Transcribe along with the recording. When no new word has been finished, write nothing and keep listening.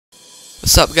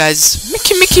What's up guys,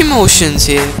 MickeyMoTiOnZ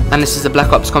here, and this is the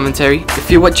Black Ops commentary. If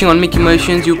you're watching on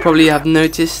MickeyMoTiOnZ, you'll probably have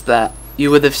noticed that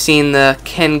you would have seen the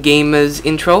KENGAMERS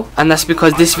intro, and that's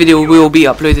because this video will be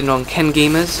uploaded on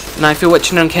KENGAMERS. Now if you're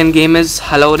watching on KENGAMERS,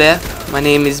 hello there, my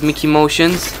name is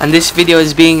MickeyMoTiOnZ, and this video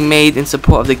is being made in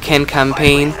support of the KEN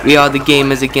campaign, We Are the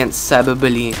Gamers Against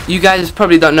Cyberbullying. You guys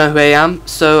probably don't know who I am,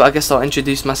 so I guess I'll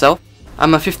introduce myself.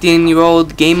 I'm a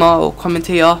 15-year-old gamer or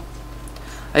commentator.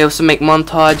 I also make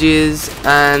montages,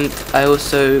 and I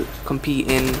also compete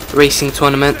in racing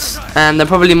tournaments, and I'm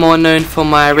probably more known for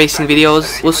my racing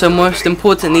videos. Also, most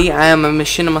importantly, I am a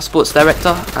machinima sports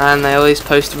director, and I always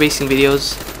post racing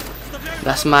videos.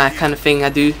 That's my kind of thing I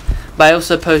do. But I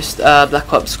also post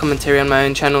Black Ops commentary on my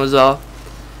own channel as well.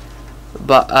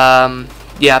 But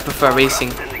yeah, I prefer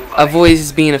racing. I've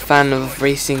always been a fan of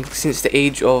racing since the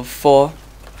age of 4.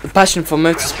 The passion for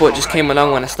motorsport just came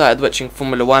along when I started watching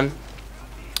Formula 1.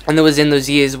 And it was in those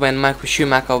years when Michael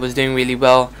Schumacher was doing really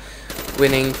well,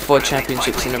 winning 4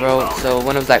 championships in a row. So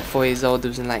when I was like 4 years old, it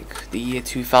was in like the year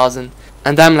 2000.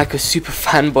 And I'm like a super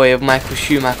fanboy of Michael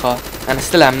Schumacher, and I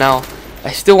still am now.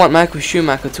 I still want Michael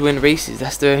Schumacher to win races.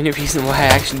 That's the only reason why I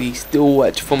actually still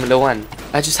watch Formula 1.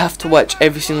 I just have to watch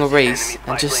every single race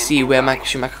and just see where Michael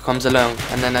Schumacher comes along,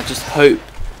 and then I just hope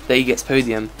that he gets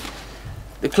podium.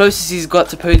 The closest he's got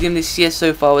to podium this year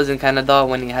so far was in Canada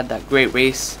when he had that great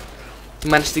race. He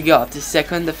managed to get up to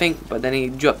 2nd, I think, but then he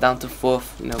dropped down to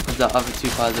 4th, you know, because the other 2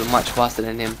 cars were much faster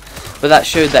than him. But that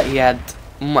showed that he had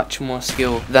much more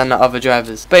skill than the other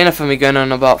drivers. But enough of me going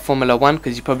on about Formula 1,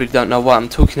 because you probably don't know what I'm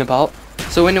talking about.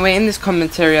 So anyway, in this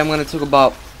commentary, I'm going to talk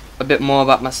about a bit more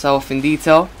about myself in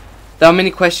detail. There are many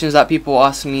questions that people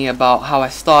ask me about how I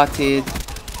started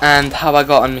and how I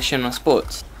got on machinima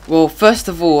sports. Well, first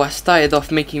of all, I started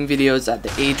off making videos at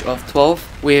the age of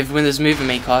 12 with Windows Movie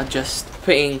Maker, just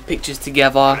putting pictures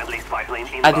together,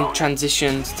 adding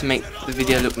transitions to make the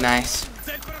video look nice.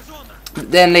 But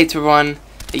then later on,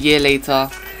 a year later,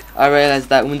 I realized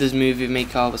that Windows Movie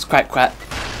Maker was quite crap.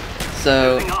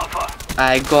 So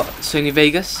I got Sony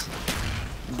Vegas,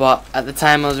 but at the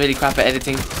time I was really crap at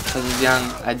editing because I was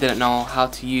young. I didn't know how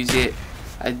to use it.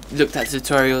 I looked at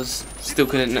tutorials, still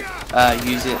couldn't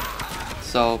use it.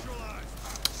 So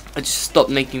I just stopped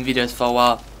making videos for a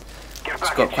while.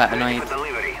 Just got quite annoyed.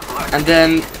 And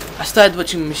then I started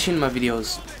watching machinima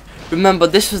videos. Remember,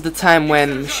 this was the time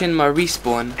when Machinima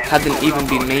Respawn hadn't even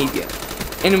been made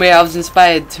yet. Anyway, I was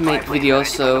inspired to make videos,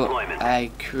 so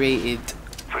I created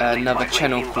another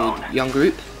channel called Young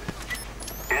Group,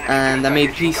 and I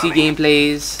made PC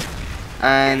gameplays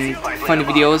and funny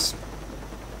videos.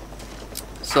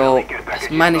 So I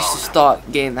managed to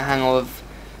start getting the hang of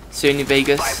Sony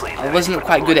Vegas. I wasn't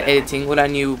quite good at editing. What I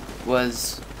knew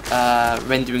was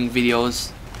rendering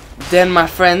videos. Then my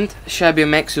friend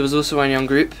ShabiMX, who was also on Young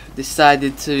Group,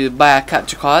 decided to buy a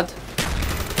capture card,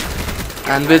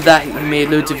 and with that he made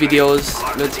loads of videos,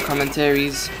 loads of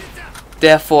commentaries.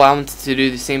 Therefore I wanted to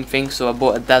do the same thing, so I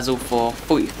bought a Dazzle for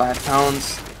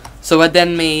 £45. So I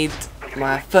then made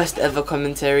my first ever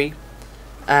commentary,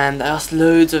 and I asked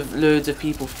loads of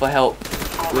people for help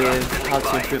with how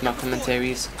to improve my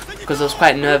commentaries, because I was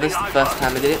quite nervous the first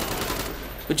time I did it,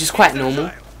 which is quite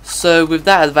normal. So with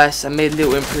that advice I made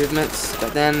little improvements,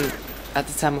 but then at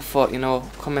the time I thought, you know,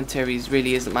 commentaries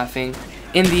really isn't my thing.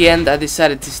 In the end I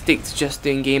decided to stick to just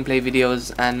doing gameplay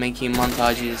videos and making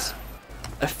montages.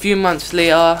 A few months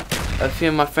later, a few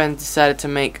of my friends decided to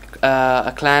make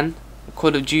a clan, a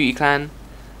Call of Duty clan,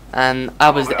 and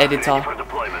I was the editor.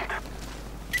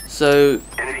 So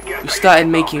we started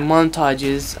making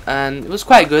montages, and it was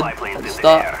quite good at the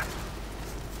start.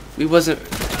 We wasn't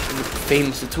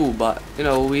famous at all, but you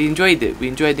know, we enjoyed it. We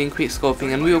enjoyed doing quick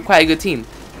scoping, and we were quite a good team.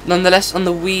 Nonetheless, on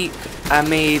the week I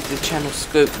made the channel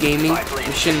Scope Gaming,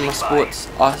 Machinima Sports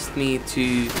asked me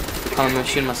to become a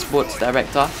Machinima Sports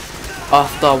director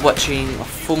after watching a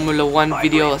Formula 1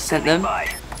 video I sent them.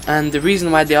 And the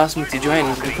reason why they asked me to join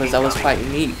was because I was quite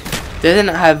unique. They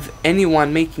didn't have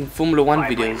anyone making Formula 1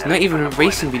 videos, not even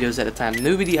racing videos at the time.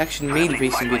 Nobody actually made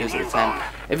racing videos at the time.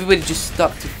 Everybody just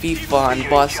stuck to FIFA and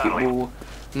basketball,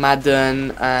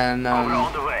 Madden and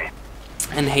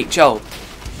NHL.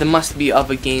 There must be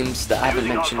other games that I haven't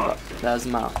mentioned, but that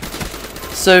doesn't matter.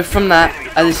 So from that,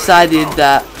 I decided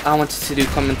that I wanted to do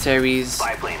commentaries,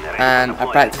 and I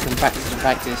practiced and practiced and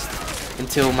practiced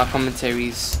until my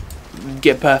commentaries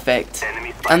get perfect.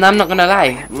 And I'm not gonna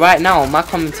lie, right now my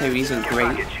commentary isn't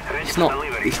great. It's not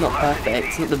perfect.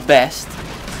 It's not the best,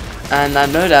 and I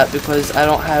know that because I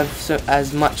don't have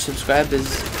as much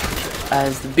subscribers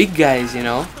as the big guys, you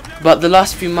know. But the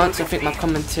last few months I think my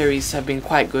commentaries have been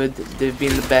quite good. They've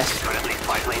been the best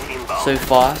so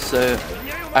far. So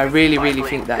I really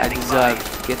think that I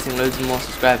deserve getting loads more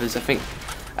subscribers. I think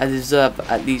I deserve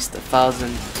at least 1,000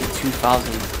 to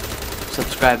 2,000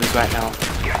 subscribers right now.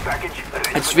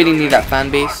 I just really need that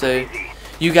fan base. So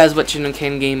you guys watching on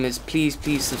KENGAMERS, please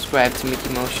subscribe to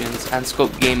MickeyMoTiOnZ and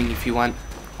Scope Gaming if you want.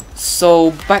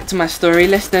 So back to my story.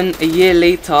 Less than a year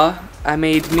later, I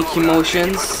made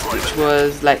MickeyMoTiOnZ, which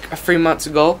was like 3 months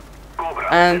ago,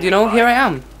 and you know, here I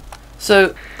am.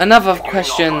 So another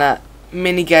question that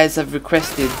many guys have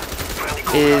requested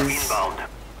is,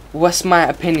 what's my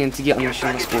opinion to get on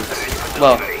Machinima Sports?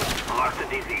 Well,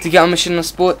 to get on Machinima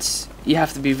Sports, you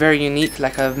have to be very unique,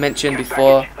 like I've mentioned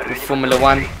before with Formula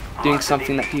 1, doing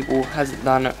something that people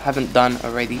haven't done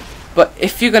already. But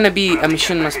if you're gonna be a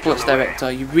Machinima Sports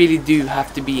director, you really do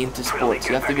have to be into sports.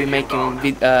 You have to be making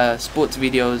sports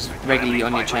videos regularly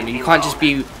on your channel. You can't just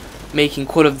be making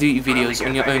Call of Duty videos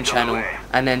on your own channel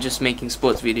and then just making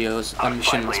sports videos on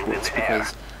Machinima Sports,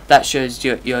 because that shows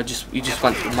you just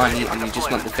want the money and you just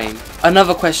want the fame.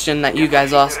 Another question that you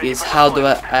guys ask is, how do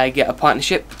I get a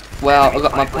partnership? Well, I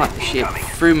got my partnership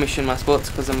through Machinima Sports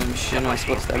because I'm a Machinima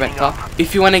Sports director.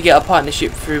 If you want to get a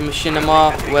partnership through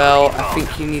Machinima, well, I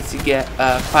think you need to get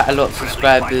quite a lot of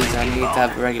subscribers and you need to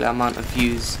have a regular amount of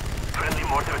views.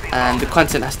 And the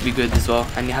content has to be good as well,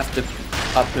 and you have to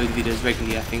upload videos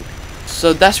regularly, I think.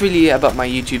 So that's really about my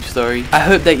YouTube story. I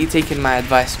hope that you're taking my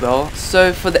advice well.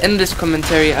 So for the end of this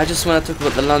commentary, I just want to talk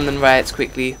about the London riots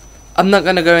quickly. I'm not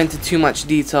going to go into too much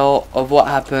detail of what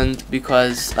happened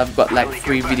because I've got like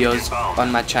 3 videos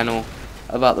on my channel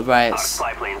about the riots.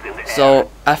 So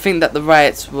I think that the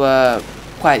riots were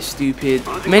quite stupid.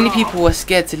 Many people were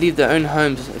scared to leave their own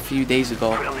homes a few days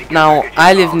ago. Now,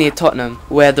 I live near Tottenham,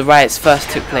 where the riots first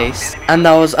took place, and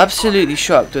I was absolutely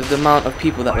shocked with the amount of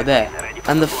people that were there,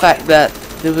 and the fact that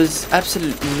there was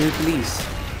absolutely no police.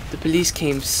 The police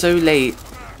came so late,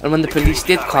 and when the police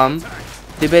did come,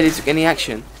 they barely took any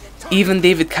action. Even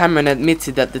David Cameron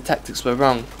admitted that the tactics were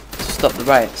wrong to stop the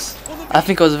riots. I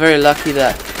think I was very lucky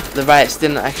that the riots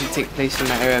didn't actually take place in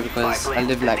my area, because I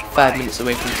live like 5 minutes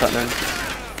away from Tottenham,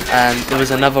 and there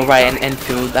was another riot in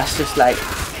Enfield that's just like,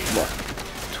 what,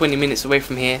 20 minutes away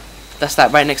from here. That's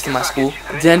like right next to my school.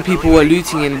 Then people were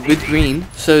looting in Wood Green,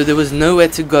 so there was nowhere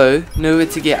to go, nowhere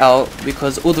to get out,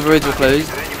 because all the roads were closed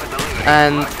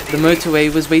and the motorway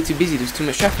was way too busy, there was too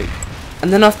much traffic.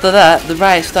 And then after that, the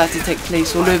riots started to take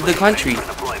place all over the country.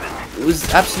 It was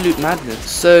absolute madness.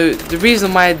 So the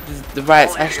reason why the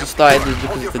riots actually started was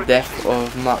because of the death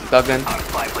of Mark Duggan,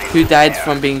 who died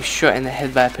from being shot in the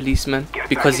head by a policeman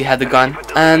because he had a gun.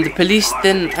 And the police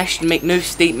didn't actually make no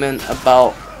statement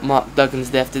about Mark Duggan's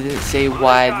death. They didn't say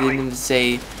why, they didn't even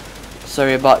say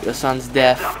sorry about your son's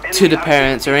death to the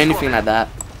parents or anything like that.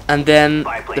 And then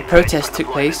the protest took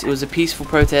place. It was a peaceful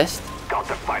protest,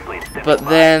 but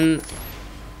then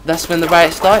that's when the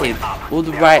riot started. All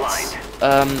the rioters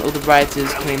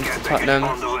came to Tottenham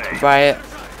to riot.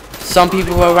 Some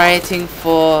people were rioting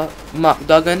for Mark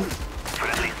Duggan,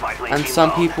 and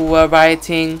some people were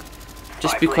rioting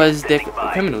just because they're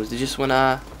criminals. They just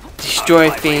wanna destroy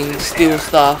things, steal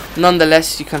stuff.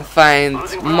 Nonetheless, you can find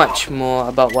much more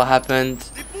about what happened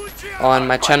on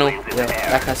my channel.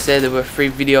 Like I said, there were 3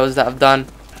 videos that I've done,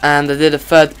 and I did a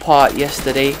 3rd part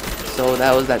yesterday, so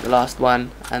that was like the last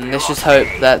one. And let's just hope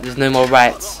that there's no more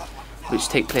riots which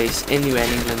take place anywhere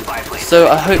in England. So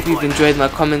I hope you've enjoyed my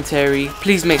commentary.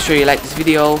 Please make sure you like this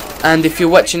video, and if you're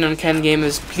watching on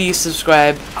KENGAMERS, please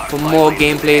subscribe for more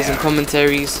gameplays and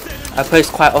commentaries. I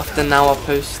post quite often now. I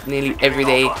post nearly every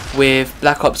day with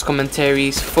Black Ops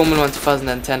commentaries, Formula 1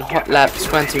 2010, Hot Laps,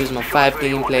 Gran Turismo 5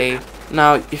 gameplay.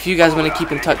 Now, if you guys want to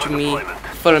keep in touch with me,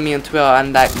 follow me on Twitter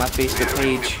and like my Facebook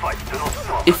page.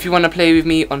 If you want to play with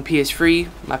me on PS3,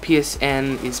 my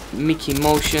PSN is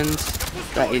MickeyMoTiOnZ.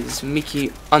 That is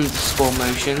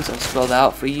Mickey_Motions. I'll spell that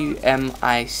out for you.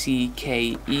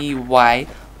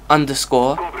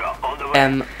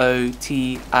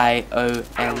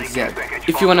 MickeyMoTiOnZ.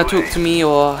 If you want to talk to me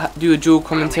or do a dual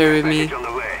commentary with me,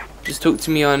 just talk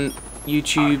to me on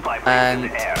YouTube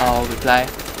and I'll reply.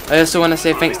 I also want to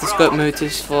say thanks to Scope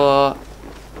Motors for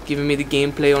giving me the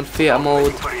gameplay on theatre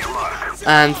mode,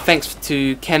 and thanks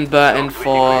to Ken Burton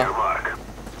for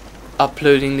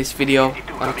uploading this video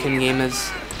on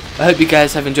KENGAMERS. I hope you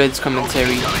guys have enjoyed this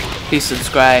commentary. Please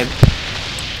subscribe.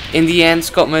 In the end,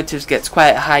 Scope Motors gets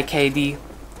quite a high KD,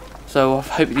 so I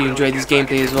hope you enjoyed this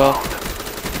gameplay as well.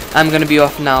 I'm going to be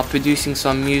off now producing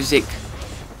some music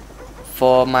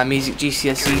for my music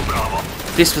GCSE.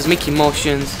 This was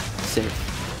MickeyMoTiOnZ. Safe.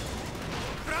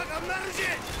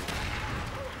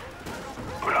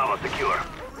 Bravo secure.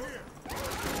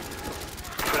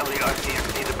 Friendly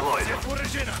RCXD deployed.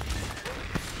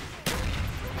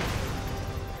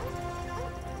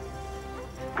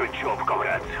 Control,